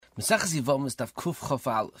Mesachas Yevamos daf kuf chof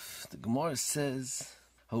aleph. The Gemara says,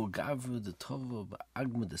 "Ho gavra the tova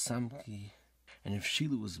ba'agma the samki," and if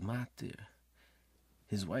Sheila was matir,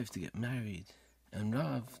 his wife, to get married, and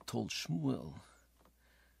Rav told Shmuel,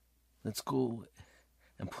 "Let's go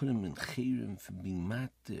and put him in chayrim for being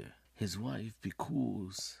matir his wife,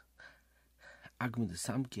 because agma the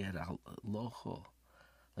samki had a halacha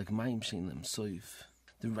like mayim shein soif."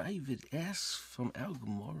 The Ravid asks from our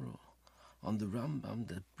Gemara on the Rambam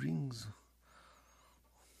that brings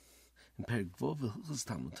in Perek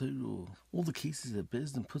Vav all the cases that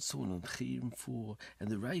Bezdin puts someone on chayrim for, and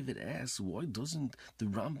the Ravid asks, why doesn't the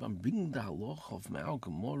Rambam bring the halacha of our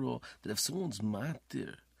Gemara that if someone's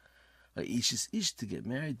matir a ish to get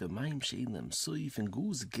married by mayim shein soif and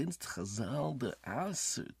goes against Chazal the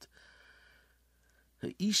asert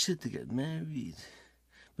a ish to get married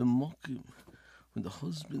b'mokim when the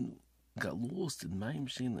husband got lost in mayim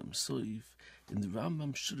shein soif, and the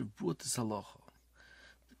Rambam should have brought this halacha.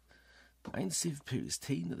 Ein Sefer Peris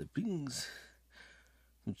Teina that brings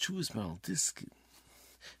from Tshuva's Maral Diskin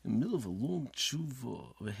in the middle of a long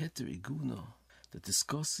tshuva of a heter Caguna that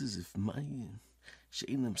discusses if mayim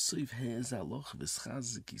shein soif has halacha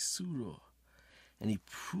v'schazik isura, and he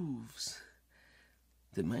proves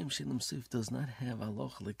that mayim shein soif does not have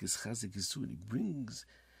halacha like his chazik isura. He brings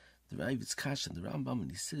the Ravid's Kash and the Rambam,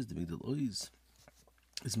 and he says the Migdal Oiz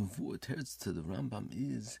is mavur teretz to the Rambam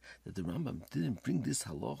is that the Rambam didn't bring this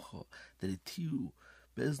halacha that attir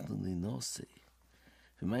bezdin linose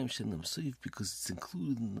v'mayim shein soif because it's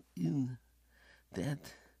included in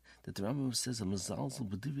that the Rambam says a mazalzel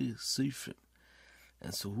b'divrei soifrim,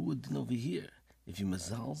 and so who would know over here if you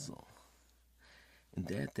mazalzel and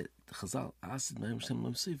that the Chazal asid mayim shein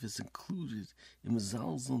soif is included in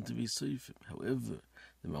mazalzel and divrei soifrim. However,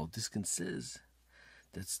 the Maral Diskin says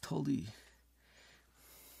that's totally,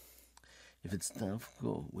 if it's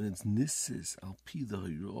nafko, when it's nisses al pi the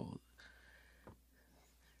hayrod,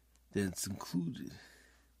 then it's included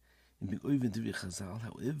in big oivin divrei Chazal.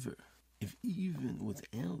 However, if even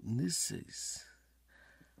without nisses,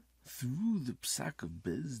 through the psak of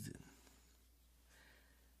Bezdin,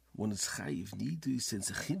 when it's chayiv נידוי, since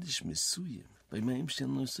a chiddush mesuyim by mayim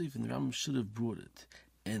shein soif, and the Rambam should have brought it.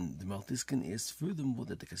 And the Maltiskan asks furthermore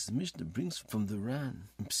that the Mishnah brings from the Ran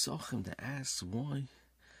in Psachim that asks why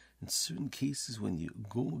in certain cases when you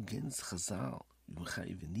go against Chazal you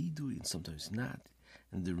chayiv נידוי and sometimes not.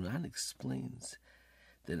 And the Ran explains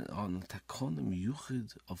that on takonim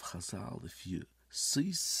yuchid of Chazal, if you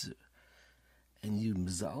seiser and you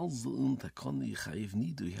mezalzel takonim you chayiv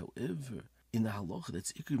נידוי. However, in the halacha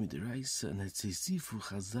that's ikr midiraisa and it's a sifu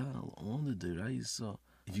Chazal on the deraisa,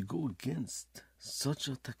 if you go against such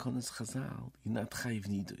a takonis Chazal, you're not chayiv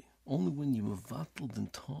נידוי. Only when you mevatel the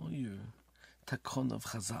entire takon of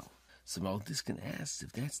Chazal. So Maral Diskin asks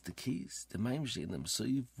if that's the case, the mayim shein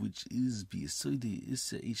soif, which is b'yesodei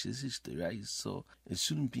issa ish derai, so it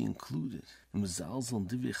shouldn't be included. In mezalzel and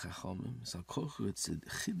divrei chachamim, so kocher it's a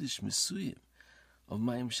chiddush mesuyim of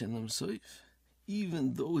mayim shein soif.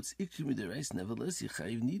 Even though it's ikri midiraisa, nevertheless you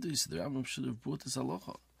chayiv נידוי. So the Rambam should have brought this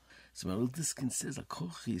halacha. So Maral Diskin says,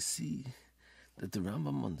 you see that the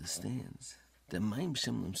Rambam understands that mayim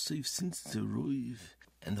shein soif, since it's a roiv,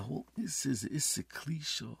 and the whole issa is a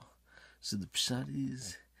klisha. So the pshat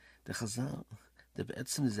is the Chazal, the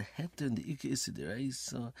be'etzim is a heter and the ikka issa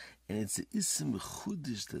deraisa, and it's a issa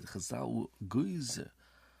mechudish that Chazal goizer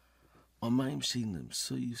on mayim shein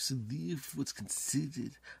soif. So therefore it's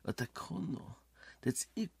considered a takono that's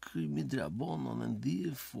ikri midrabanon, and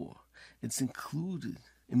therefore it's included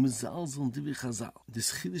in mezalzel and divrei Chazal.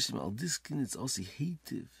 This chiddush Maral Diskin, it's also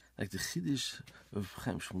hative, like the chiddush of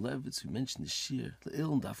Chaim Shmulevitz. We mentioned the shir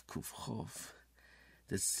le'il and daf kuf chof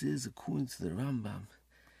that says, according to the Rambam,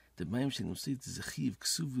 that mayim shein soif is a chiv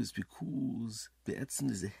ksuvus because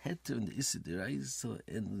be'etzim is a heter and the issa deraisa,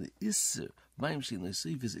 and the issa mayim shein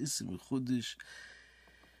soif is issa mechudish.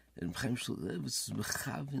 And Chaim Shmulevitz is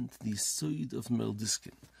mechaven the yisoid of Maral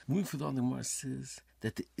Diskin. Moving further, the Gemara says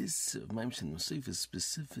that the issa of mayim shein soif is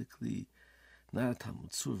specifically not a talmud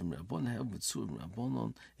tzur v'merabon, however tzur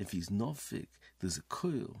v'merabonon, if he's nofik, there's a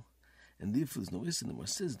coil, and therefore there's no issa. The Gemara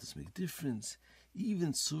says it doesn't make a difference.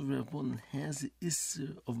 Even tzur v'merabonon has an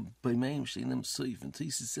issa of by mayim shein soif, and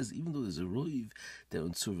Tosfos says even though there's a roiv that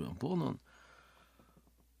on tzur v'merabonon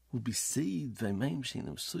will be saved by mayim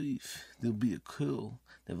shein soif, there'll be a coil.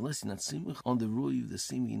 Nevertheless, you're not simich on the roiv the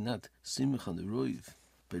same you're not simich on the roiv,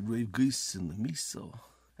 but roiv goes in the miso.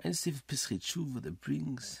 And it's a Pesach Tshuva that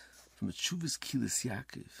brings from a Tshuva's Kilis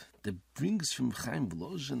Yaakov, that brings from Chaim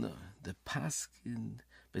V'lozhana, the paskin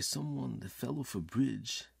by someone that fell off a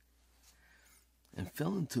bridge and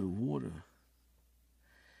fell into the water,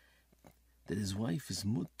 that his wife is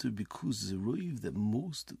mutter because it's a roiv that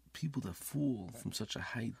most people that fall from such a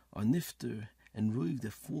height are nifter, and roiv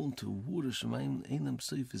that fall into water shemayim einam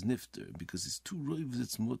soif is nifter, because it's two roivs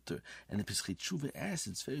it's mutter. And the Pesach Tshuva asks,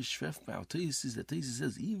 it's very shrefbar. Taisis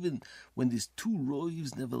says even when there's two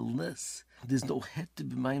roivs, nevertheless there's no heter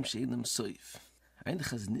b'mayim shein soif. Ein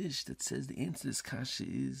Chaznish that says the answer to this kasha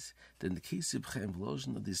is that in the case of Chaim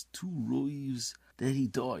Volozhiner, there's two roivs that he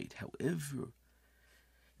died. However,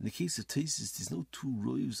 in the case of Taisis, there's no two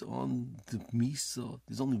roivs on the Misa.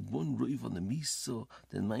 There's only one roiv on the Misa,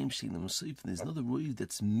 then Mayim Shein Soif, and there's another roiv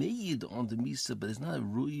that's made on the Misa, but it's not a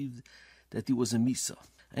roiv that he was a Misa.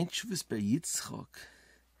 Ein Tshuvas Ber Yitzchak,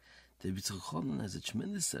 the Yitzchak has a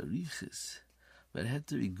tremendous arichis, but it had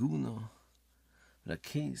to Aguna, a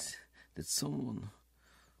case that someone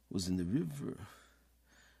was in the river,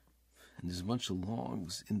 and there's a bunch of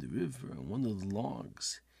logs in the river, and one of the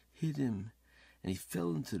logs hit him, and he fell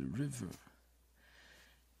into the river.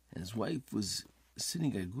 And his wife was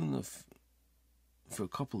sitting at Aguna for a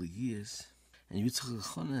couple of years, and Yitzchak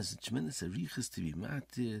Chana has a tremendous arichas to be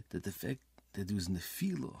matir that the fact that there was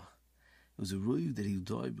nefila, it was a roiv that he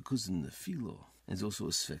died because of nefila, and there's also a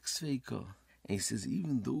svek sveika. And he says,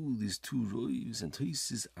 even though there's two roivs, and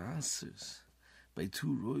Tosis answers by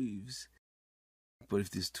two roivs, but if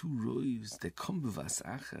there's two roivs that come b'vas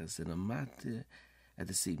achas and a matter at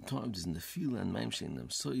the same time, there's nefila and mayim shein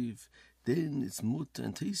soif, then it's mutter.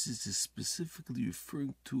 And Tosis is specifically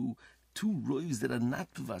referring to two roivs that are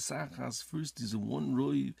not b'vas achas. First, there's one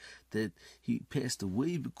roiv that he passed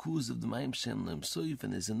away because of the mayim shein soif,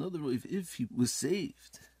 and there's another roiv if he was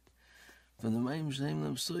saved from the mayim shein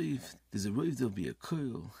soif, there's a roiv, there'll be a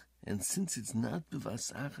coil, and since it's not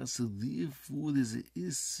b'vas achas, so therefore there's a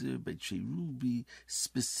iser by Roubi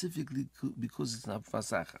specifically because it's not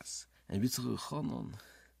b'vas achas. And Yitzchak Chanan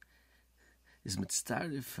is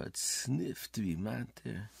mitzaref at sniff to be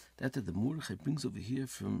matter. That the Mordechai brings over here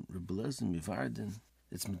from Rebbe Lezer Mivarden.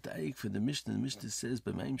 It's medayik for the Mishnah. The Mishnah says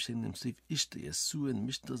by mayim shein soif ishtay asur, and the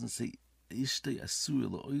Mishnah doesn't say ishtay asur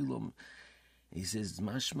la'olam. He says,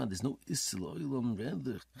 mashma, there's no isel oilam,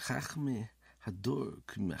 rather, chachme hador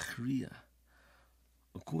k'machriya.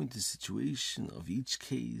 According to the situation of each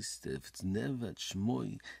case, that if it's never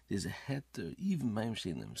shmoy, there's a heter, even mayim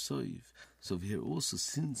shein soif. So over here also,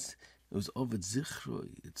 since it was ovet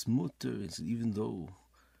zichroi, it's mutter, it's even though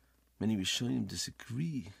many Rishonim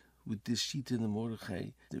disagree with this sheet in the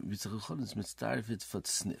Mordechai, the Yitzchak Chana is mitzdarfet for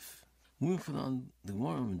sniff. Moving on, the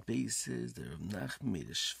Gemara on base says that Rav Nachman made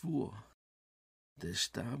a shvuah. The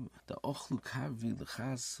stab, the ochlu kavi, the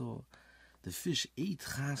chaso, the fish ate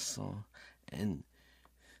chaso, and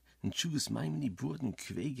Chuvas Maimoni brought in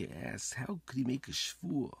Kvege asked, how could he make a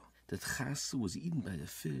shvuah that chaso was eaten by the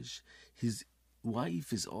fish? His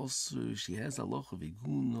wife is also, she has a loch of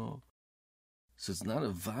Aguna, so it's not a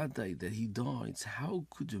vadai that he died. So how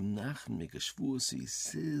could Rav Nachman make a shvuah? So he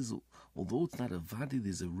says, although it's not a vadai,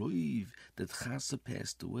 there's a roiv that chaso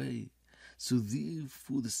passed away. So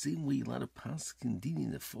therefore, the same way a lot of paskin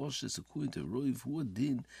dini nefoshes according to Roiv, who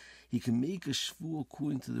din, he can make a shvuah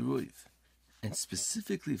according to the Roiv. And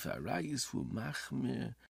specifically for Arayis who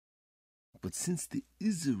machmer, but since there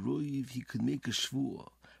is a Roiv, he could make a shvuah.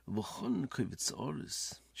 V'chon kovetz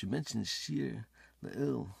oris, she mentioned Shir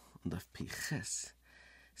La'il on Daf Peches,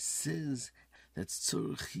 says that's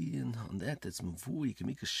tzorchian on that's mavur, he can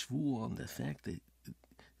make a shvuah on the fact that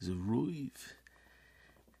there's a Roiv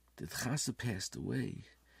that Chasa passed away.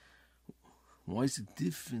 Why is it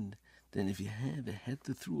different than if you have a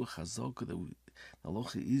heter through a chazaka? The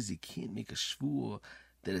halacha is you can't make a shvuah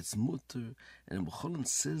that it's mutter, and B'cholan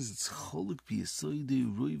says it's choluk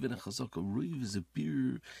b'yasoidei roiv and a chazaka. Roiv is a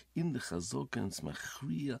beer in the chazaka, and it's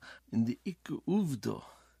machriya in the ikar uvda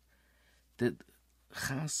that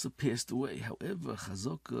Chasa passed away. However,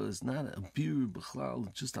 chazaka is not a beer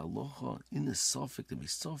b'chlal, just halacha in a suffix to be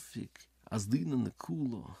suffix as din and the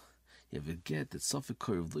kula. You ever get that Suffolk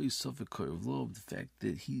Korov Lo, Suffolk Korov Lo, the fact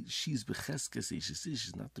that she's Becheskes,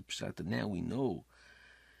 she's not the Pshat, and now we know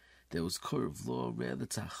there was Korov Lo, rather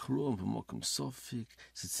it's Achron, B'mokum Suffolk.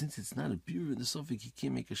 So since it's not a beer in the Suffolk, you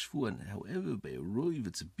can't make a shvuah. And however, by a roiv,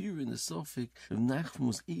 it's a beer in the Suffolk, Rav Nachman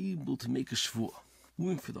was able to make a shvuah.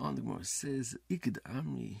 Moving for the Gemara says, Iked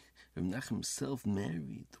Amri, Rav Nachman himself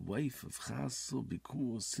married the wife of Chaso,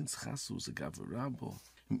 because since Chaso was a Gavarabo,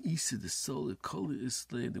 Isa the soul color is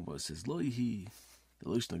slain. The Gemara says loihi, the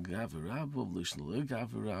loishna gavarabo, loishna lo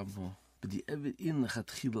gavarabo, but the ever in the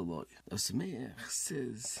chatchila loy. Now Sameach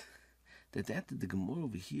says that after the Gemara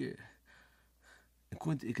over here,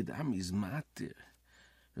 according to Ikadami, is matir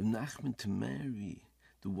Rav Nachman to marry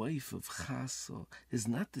the wife of Chasa, is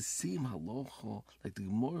not the same halacha like the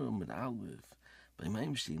Gemara with Aleph. By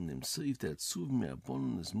מים שאין himself that tzuv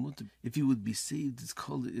me'abonon is mutter. If he would be saved, it's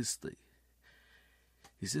called islay.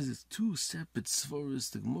 He says it's two separate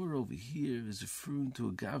svaras. The Gemara over here is referring to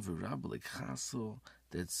a gvrא like Chasa,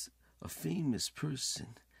 that's a famous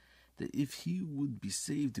person, that if he would be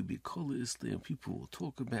saved, it would be kol islay, and people will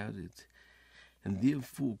talk about it, and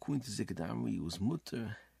therefore, according to Zekadamri, it was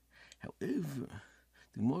mutter. However,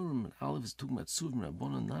 the Gemara in Aleph is talking about tzuv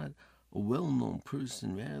me'abonon, not a well-known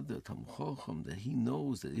person, rather a Talmid Chacham, that he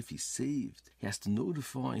knows that if he's saved, he has to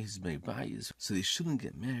notify his bayis, so they shouldn't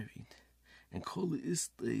get married. And kol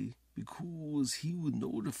islay, because he would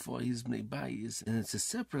notify his bayis, and it's a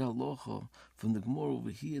separate halacha from the Gemara over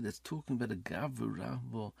here that's talking about a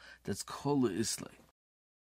gvrא that's kol islay.